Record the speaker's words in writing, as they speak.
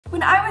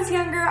When I was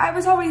younger, I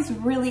was always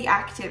really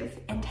active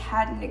and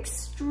had an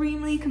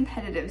extremely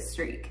competitive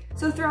streak.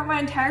 So throughout my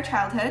entire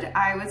childhood,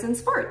 I was in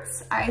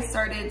sports. I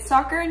started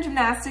soccer and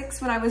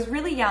gymnastics when I was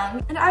really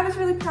young, and I was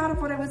really proud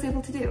of what I was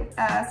able to do.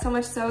 So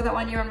much so that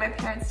one year when my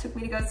parents took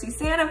me to go see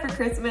Santa for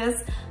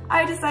Christmas,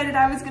 I decided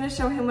I was gonna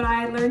show him what I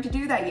had learned to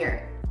do that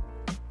year.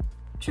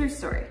 True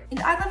story. And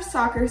I love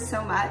soccer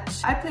so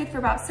much. I played for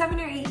about 7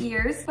 or 8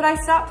 years, but I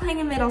stopped playing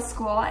in middle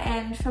school,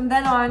 and from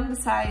then on,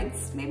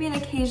 besides maybe an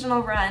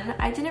occasional run,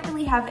 I didn't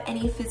really have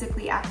any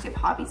physically active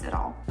hobbies at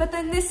all. But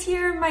then this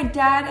year, my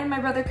dad and my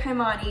brother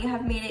Kaimani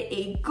have made it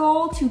a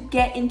goal to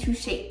get into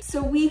shape.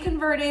 So we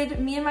converted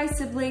me and my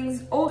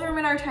siblings' old room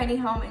in our tiny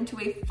home into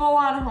a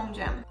full-on home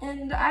gym.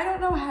 And I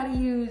don't know how to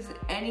use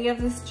any of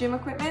this gym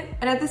equipment.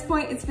 And at this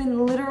point, it's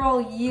been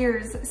literal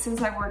years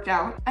since I worked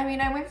out. I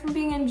mean, I went from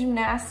being in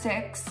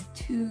gymnastics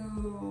to...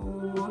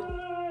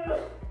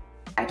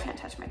 I can't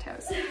touch my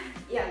toes.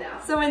 Yeah, no.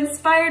 So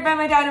inspired by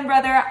my dad and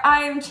brother,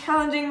 I am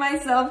challenging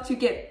myself to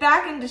get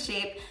back into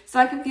shape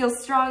so I can feel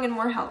strong and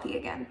more healthy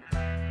again.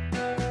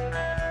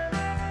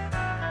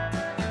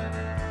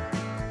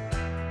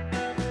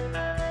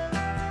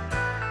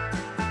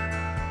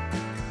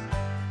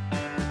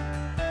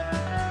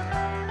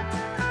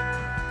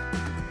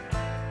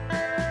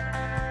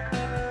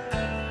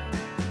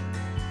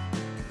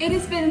 It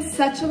has been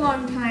such a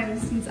long time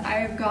since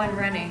I've gone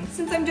running.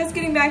 Since I'm just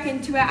getting back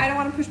into it, I don't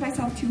want to push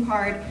myself too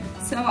hard.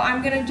 So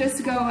I'm gonna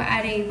just go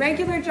at a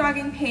regular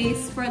jogging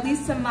pace for at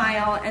least a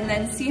mile and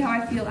then see how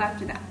I feel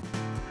after that.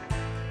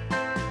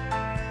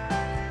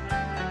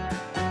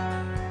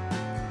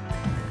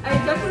 I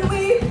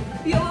definitely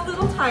feel a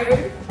little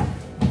tired,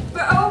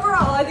 but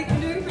overall I think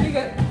I'm doing pretty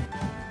good.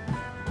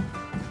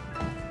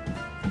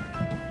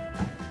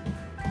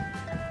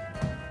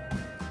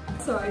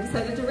 So I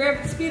decided to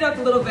ramp the speed up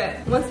a little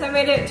bit. Once I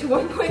made it to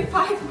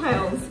 1.5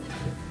 miles,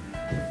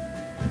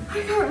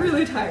 I got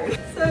really tired.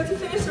 So to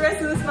finish the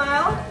rest of this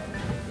mile,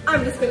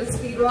 I'm just gonna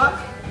speed walk.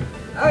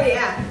 Oh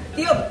yeah,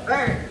 feel the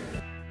burn.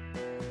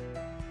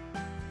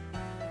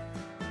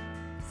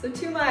 So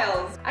 2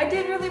 miles. I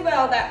did really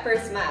well that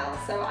first mile,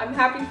 so I'm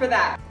happy for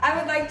that. I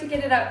would like to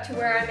get it up to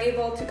where I'm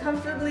able to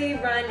comfortably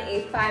run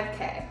a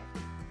 5K.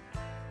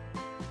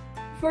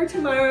 For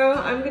tomorrow,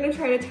 I'm gonna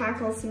try to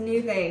tackle some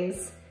new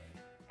things.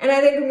 And I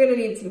think I'm gonna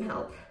need some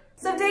help.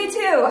 So day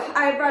 2,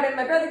 I brought in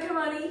my brother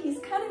Kaimani. He's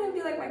kind of gonna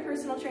be like my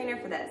personal trainer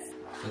for this.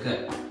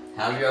 Okay,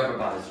 how's your upper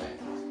body strength?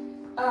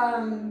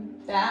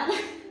 Bad.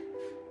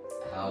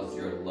 How's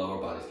your lower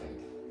body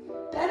strength?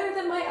 Better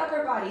than my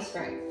upper body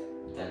strength.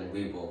 Then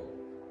we will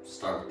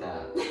start with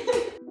that.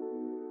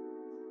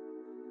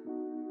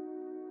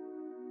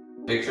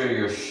 Picture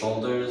your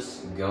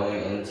shoulders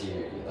going into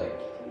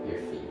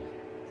your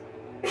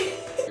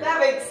feet. That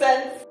makes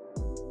sense.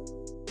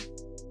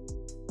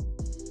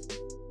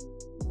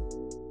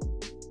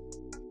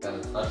 Gotta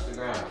touch the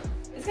ground.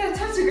 It's gonna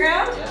touch the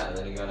ground? Yeah, and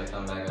then you gotta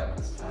come back up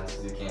as fast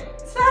as you can.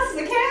 As fast as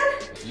I can?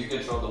 If you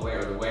control the weight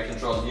or the weight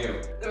controls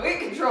you. The weight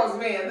controls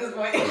me at this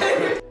point.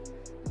 I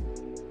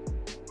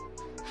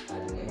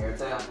didn't hear a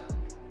tap.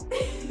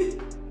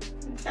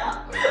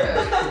 Tap.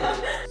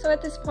 Okay. So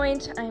at this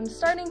point, I'm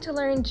starting to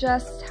learn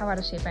just how out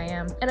of shape I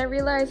am. And I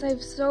realize I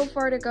have so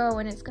far to go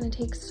and it's gonna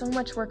take so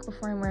much work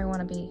before I'm where I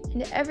wanna be.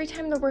 And every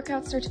time the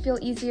workouts start to feel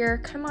easier,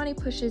 Kaimani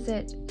pushes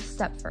it a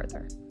step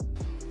further.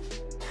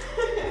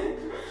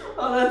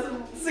 Oh, that's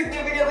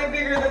significantly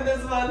bigger than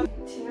this one.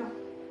 2.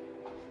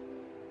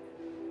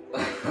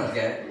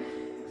 Okay.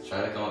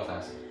 Try to come up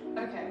faster.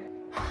 Okay.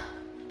 I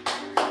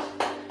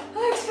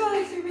just feel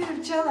like they're made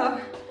of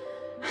jello.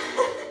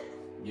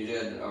 You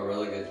did a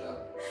really good job.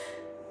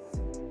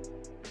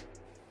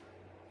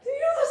 You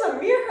know there's a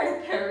mirror right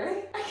there,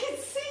 right? I can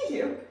see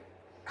you.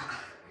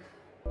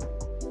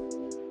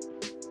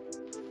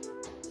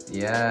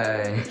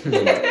 Yay.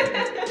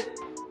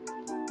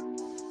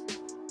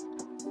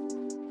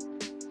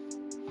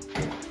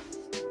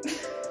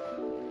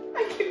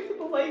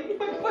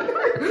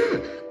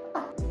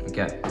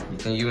 Okay, you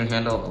think you can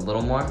handle a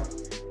little more?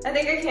 I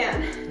think I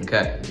can.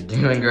 Okay, you're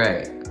doing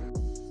great.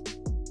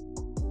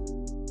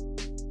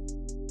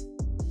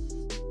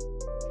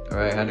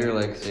 Alright, how do your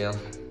legs feel?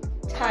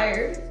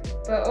 Tired,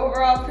 but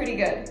overall pretty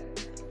good.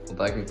 Well,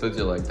 that concludes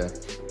your leg day.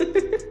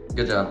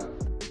 Good job.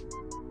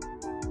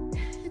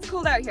 It's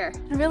cold out here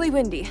and really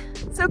windy.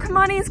 So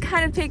Kaimani's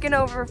kind of taken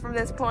over from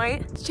this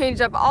point. It's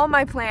changed up all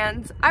my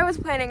plans. I was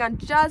planning on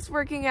just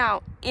working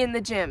out in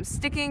the gym,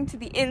 sticking to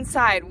the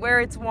inside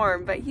where it's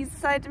warm, but he's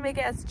decided to make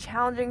it as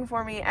challenging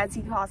for me as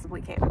he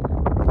possibly can.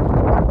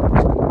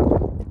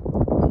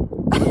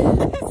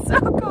 It's so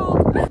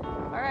cold.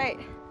 All right,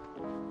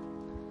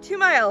 2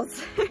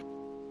 miles.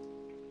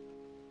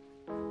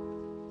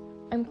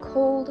 I'm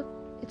cold,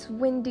 it's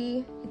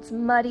windy, it's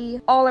muddy.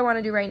 All I want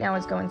to do right now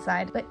is go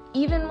inside. But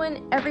even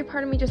when every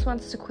part of me just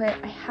wants to quit,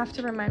 I have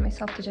to remind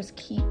myself to just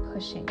keep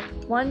pushing.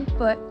 1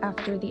 foot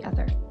after the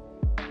other.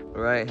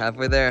 All right,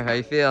 halfway there. How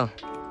you feel?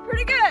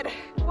 Pretty good.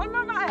 1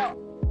 more mile.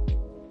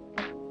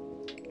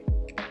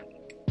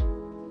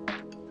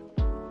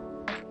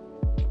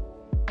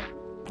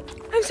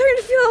 I'm starting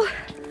to feel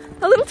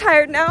a little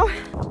tired now.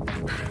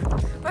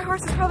 My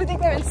horses probably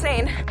think I'm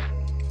insane.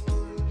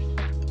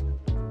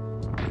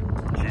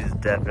 She's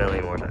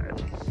definitely more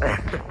tired.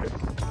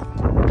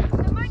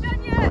 Am I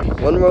done yet?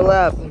 One more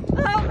lap.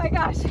 Oh my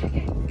gosh.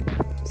 Okay.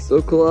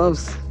 So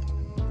close.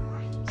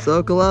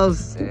 So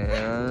close.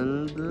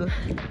 And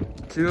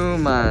 2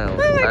 miles.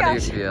 Oh my How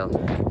gosh. do you feel?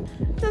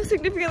 That was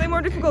significantly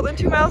more difficult than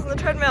 2 miles on the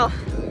treadmill.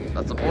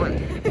 That's the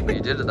point. But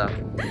you did it though.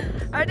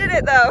 I did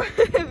it though.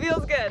 It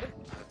feels good.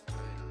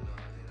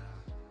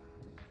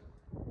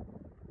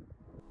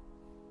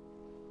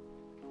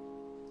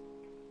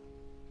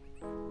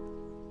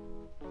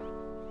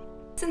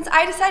 Since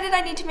I decided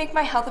I need to make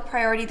my health a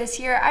priority this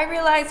year, I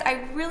realized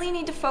I really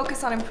need to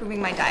focus on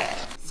improving my diet.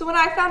 So when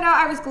I found out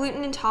I was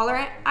gluten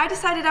intolerant, I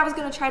decided I was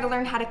gonna try to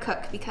learn how to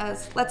cook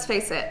because, let's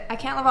face it, I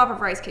can't live off of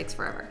rice cakes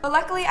forever. But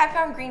luckily I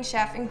found Green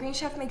Chef, and Green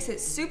Chef makes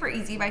it super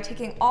easy by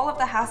taking all of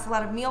the hassle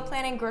out of meal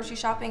planning, grocery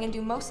shopping, and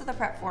do most of the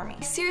prep for me.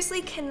 I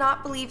seriously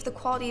cannot believe the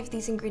quality of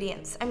these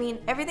ingredients. I mean,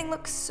 everything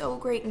looks so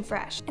great and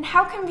fresh. And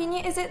how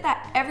convenient is it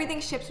that everything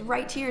ships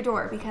right to your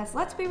door? Because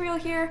let's be real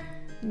here,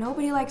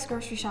 nobody likes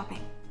grocery shopping.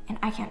 And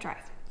I can't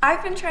drive.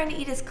 I've been trying to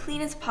eat as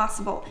clean as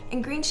possible,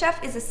 and Green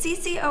Chef is a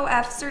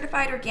CCOF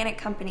certified organic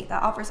company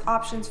that offers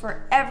options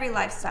for every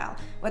lifestyle,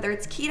 whether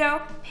it's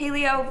keto,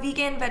 paleo,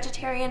 vegan,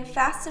 vegetarian,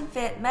 fast and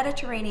fit,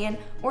 Mediterranean,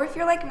 or if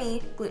you're like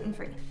me,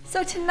 gluten-free.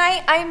 So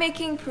tonight I'm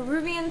making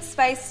Peruvian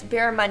spiced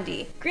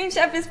barramundi. Green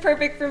Chef is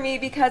perfect for me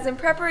because in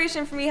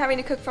preparation for me having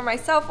to cook for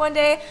myself one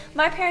day,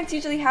 my parents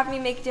usually have me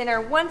make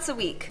dinner once a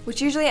week,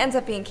 which usually ends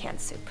up being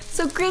canned soup.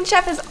 So Green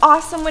Chef is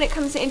awesome when it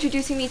comes to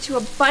introducing me to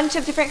a bunch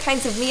of different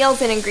kinds of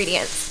meals and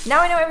ingredients.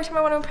 Now I know every time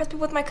I want to impress people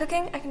with my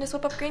cooking, I can just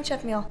whip up a Green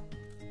Chef meal.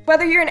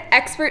 Whether you're an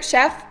expert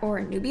chef or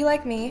a newbie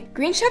like me,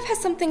 Green Chef has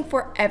something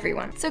for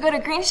everyone. So go to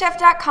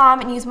greenchef.com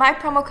and use my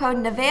promo code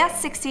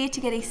Nevaeh60 to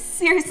get a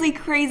seriously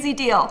crazy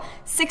deal.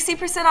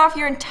 60% off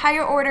your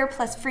entire order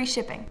plus free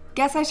shipping.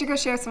 Guess I should go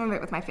share some of it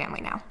with my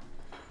family now.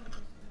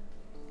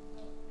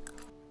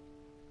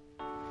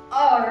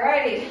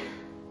 Alrighty.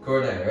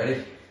 Coordinate,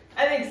 ready?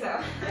 I think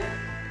so.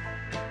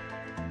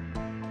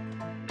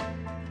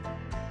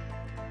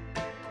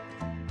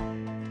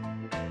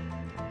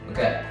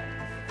 Okay.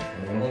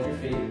 I'm gonna hold your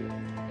feet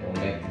and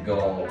we'll make the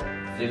goal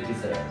 50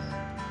 seconds.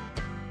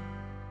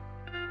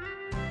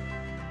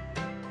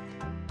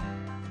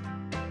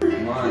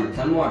 Come on,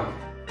 10 more.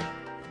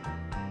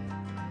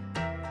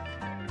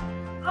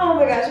 Oh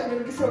my gosh, I'm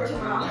gonna be sore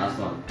tomorrow. Last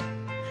one.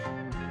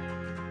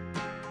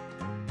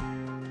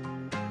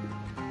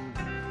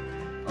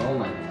 Oh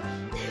my gosh.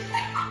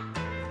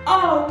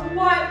 Oh,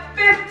 what?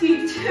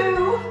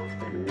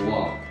 52?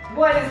 Whoa.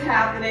 What is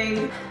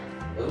happening?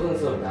 It wasn't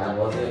so bad,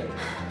 was it?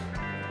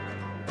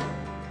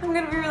 I'm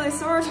gonna be really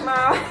sore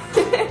tomorrow.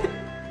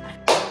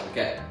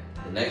 Okay,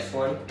 the next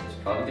one is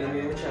probably gonna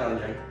be more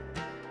challenging.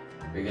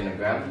 You're gonna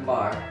grab the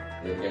bar,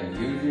 you're gonna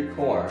use your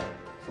core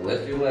to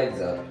lift your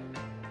legs up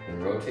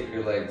and rotate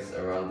your legs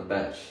around the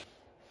bench.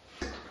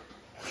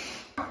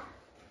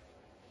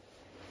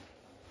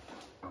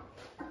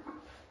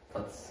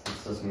 Let's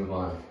just move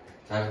on.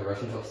 Time for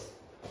Russian toast.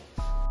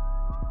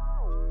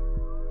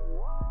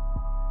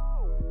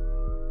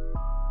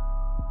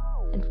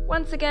 And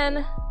once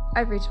again,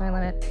 I've reached my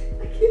limit.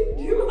 I can't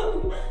do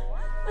them.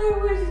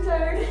 I'm way too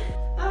tired.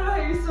 I don't know how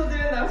you're still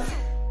doing those.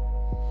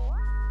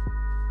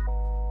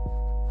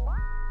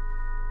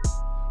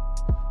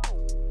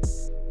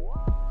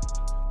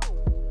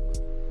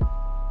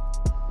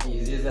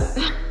 Easy as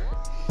that.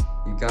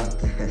 You got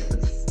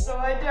this. No,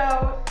 I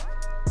don't.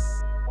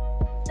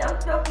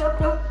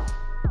 Nope.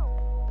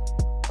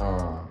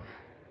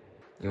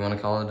 You wanna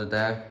call it a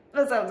day?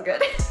 That sounds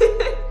good.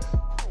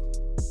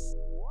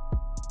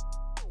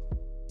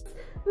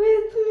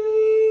 With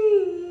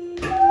me.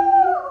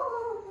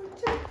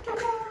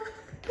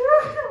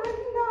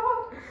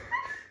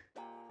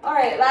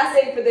 Alright, last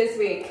thing for this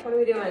week. What are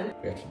we doing?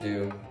 We have to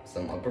do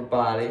some upper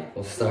body.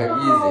 We'll start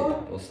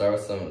easy. We'll start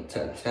with some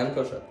 10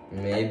 push-ups.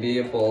 Maybe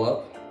a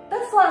pull-up.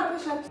 That's a lot of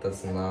push-ups.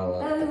 That's not a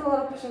lot. That is a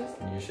lot of push-ups.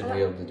 You should be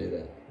able to do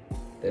that.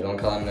 They don't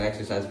call it an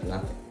exercise for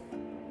nothing.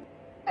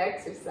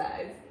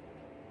 Exercise.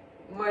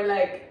 More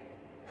like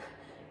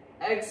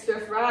extra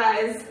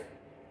fries.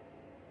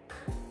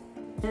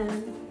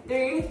 And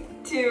 3,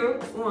 2,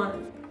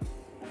 1.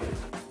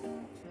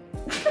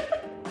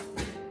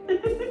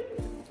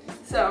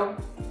 So,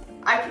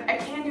 I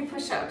can do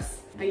push-ups.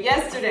 But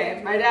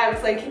yesterday, my dad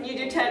was like, can you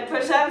do 10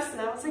 push-ups?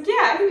 And I was like,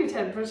 yeah, I can do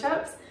 10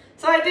 push-ups.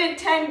 So I did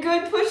 10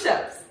 good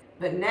push-ups.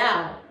 But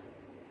now,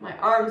 my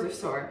arms are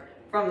sore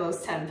from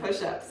those 10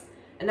 push-ups.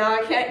 And now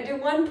I can't do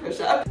 1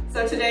 push-up.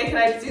 So today, can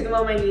I just do them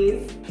on my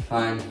knees?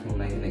 Fine, we'll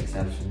make an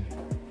exception.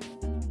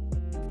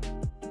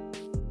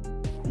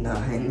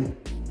 9,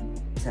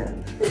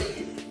 10.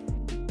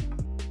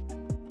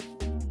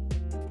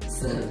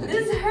 7.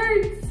 This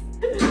hurts.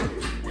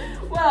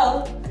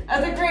 Well,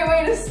 that's a great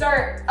way to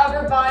start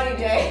upper body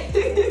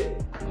day.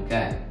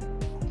 Okay,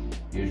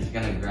 you're just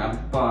gonna grab the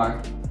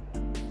bar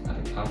at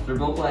a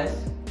comfortable place.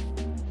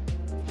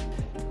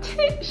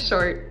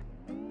 Short.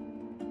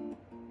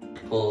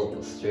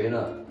 pull straight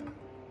up.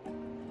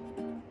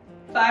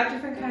 5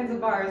 different kinds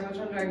of bars. Which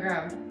one do I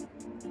grab?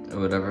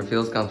 Whatever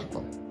feels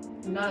comfortable.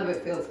 None of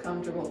it feels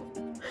comfortable.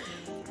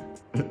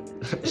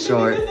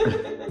 Short.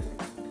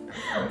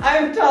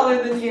 I'm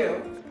taller than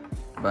you.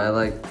 By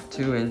like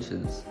 2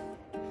 inches.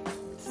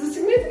 It's a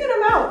significant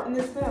amount in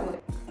this family.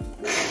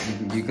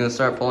 You can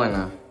start pulling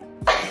now.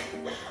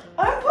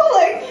 I'm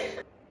pulling.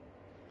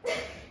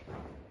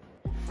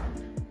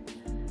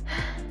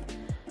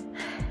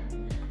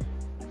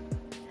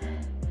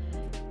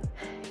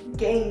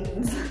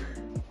 Gains.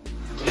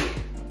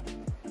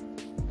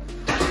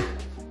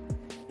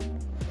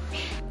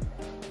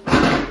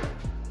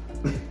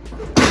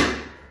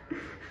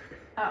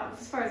 Oh,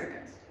 as far as it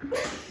goes.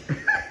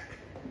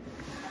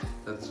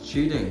 That's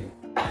cheating.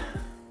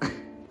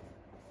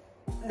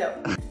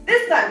 No.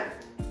 This time.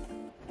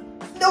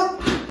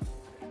 Nope.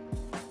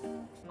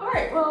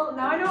 Alright, well,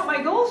 now I know what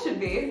my goal should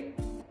be.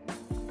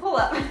 Pull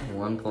up.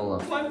 1 pull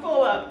up. 1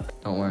 pull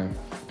up. Don't worry.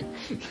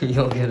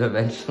 You'll get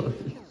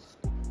eventually.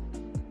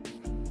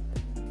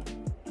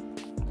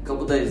 A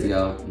couple days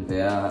ago,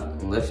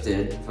 Nevaeh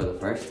lifted for the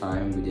first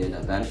time. We did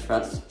a bench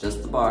press,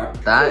 just the bar.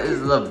 That is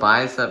the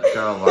bicep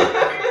curl bar.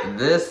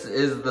 This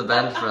is the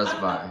bench press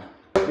bar.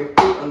 Your feet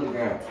on the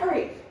ground.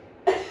 Hurry.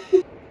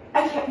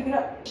 I can't pick it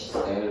up.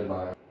 Standard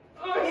bar.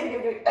 Oh, get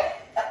it.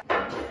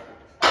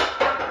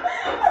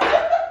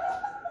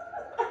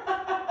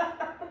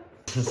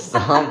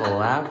 Stop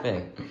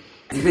laughing.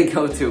 Didn't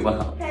go too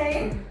well.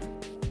 Hey,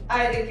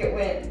 I think it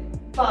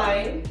went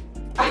fine.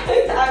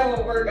 I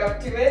will work up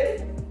to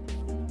it.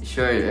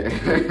 Sure.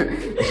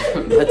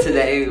 But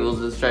today we'll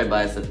just try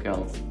bicep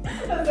curls.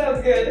 That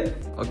sounds good.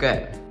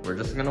 Okay, we're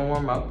just gonna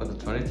warm up with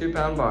a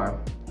 22-pound bar,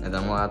 and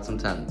then we'll add some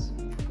 10s.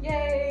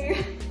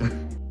 Yay.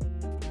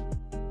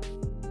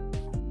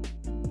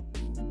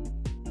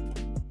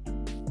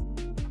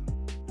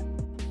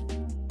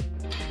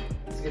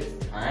 This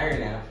gets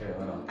tiring after a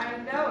little. I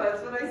know,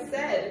 that's what I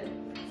said.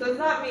 So it's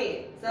not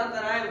me. It's not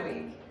that I'm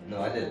weak.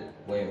 No, I did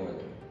way more than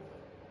you.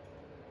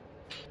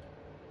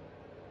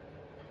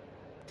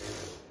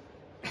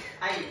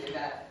 I can do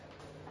that.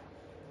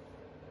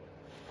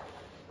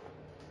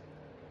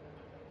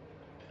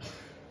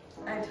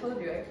 I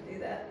told you I could do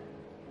that.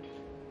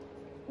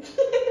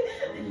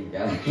 You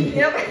got it.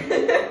 Yep.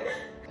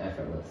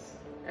 Effortless.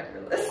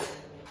 Effortless.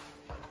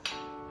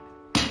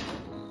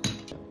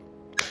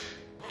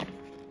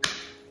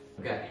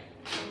 Okay,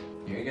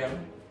 here you go.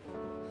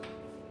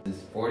 This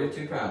is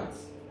 42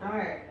 pounds.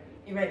 Alright.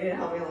 You might need to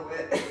help me a little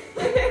bit.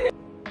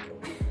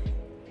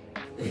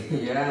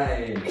 Yeah,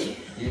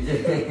 you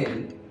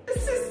did.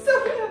 This is so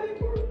heavy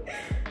for me.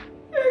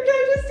 Can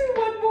I just do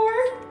 1 more?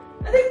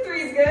 I think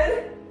 3's good.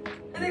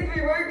 I think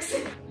 3 works.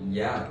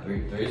 Yeah,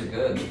 three's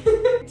good.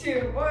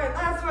 2 more,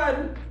 last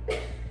one.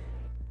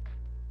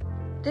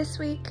 This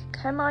week,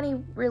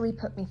 Kaimani really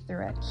put me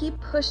through it. He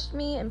pushed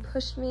me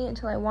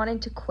until I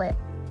wanted to quit.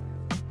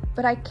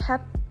 But I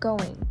kept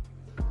going.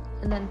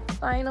 And then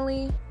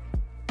finally...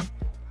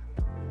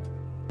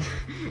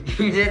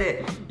 You did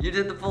it! You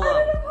did the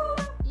pull-up!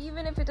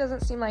 Even if it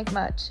doesn't seem like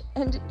much,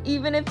 and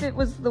even if it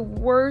was the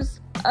worst,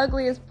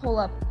 ugliest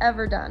pull-up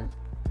ever done,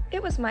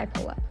 it was my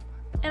pull-up,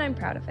 and I'm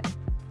proud of it.